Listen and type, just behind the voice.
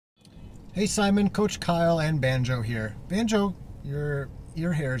Hey Simon, Coach Kyle and Banjo here. Banjo, your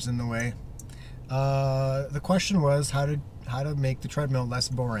hair's in the way. The question was how to make the treadmill less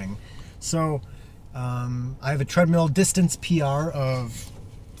boring. So I have a treadmill distance PR of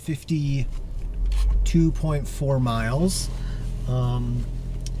 52.4 miles.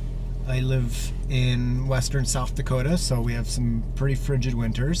 I live in western South Dakota, so we have some pretty frigid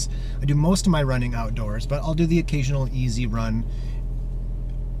winters. I do most of my running outdoors, but I'll do the occasional easy run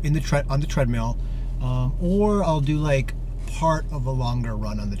on the treadmill, or I'll do like part of a longer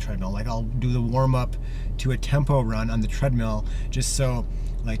run on the treadmill. Like I'll do the warm up to a tempo run on the treadmill, just so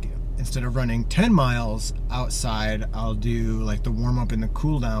like instead of running 10 miles outside, I'll do like the warm up and the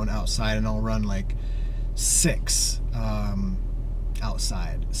cool down outside, and I'll run like 6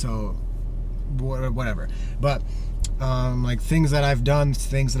 outside. So whatever. But like things that I've done,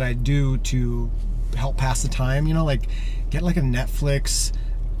 things that I do to help pass the time, like get like a Netflix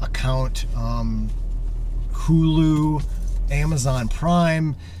account, Hulu, Amazon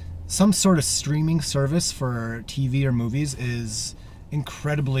Prime, some sort of streaming service for TV or movies is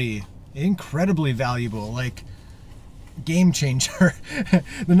incredibly valuable. Like game changer.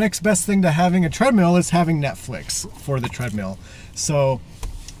 The next best thing to having a treadmill is having Netflix for the treadmill. So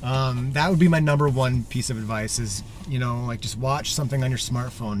that would be my number one piece of advice is, like just watch something on your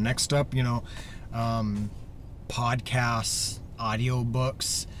smartphone. Next up, podcasts,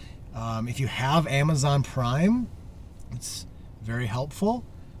 audiobooks. If you have Amazon Prime, it's very helpful.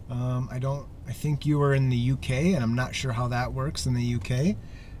 I think you are in the UK, and I'm not sure how that works in the UK,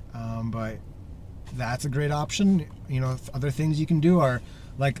 but that's a great option. Other things you can do are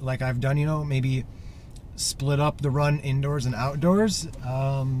like I've done, maybe split up the run indoors and outdoors.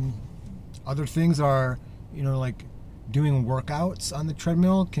 Other things are, like doing workouts on the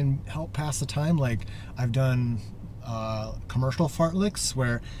treadmill can help pass the time. Like I've done commercial fartleks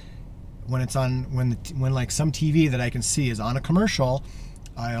where when like some TV that I can see is on a commercial,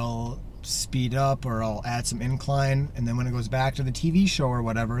 I'll speed up or I'll add some incline, and then when it goes back to the TV show or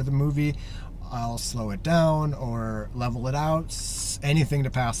whatever, the movie, I'll slow it down or level it out, anything to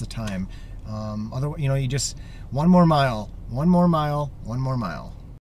pass the time. Otherwise, you just one more mile, one more mile, one more mile.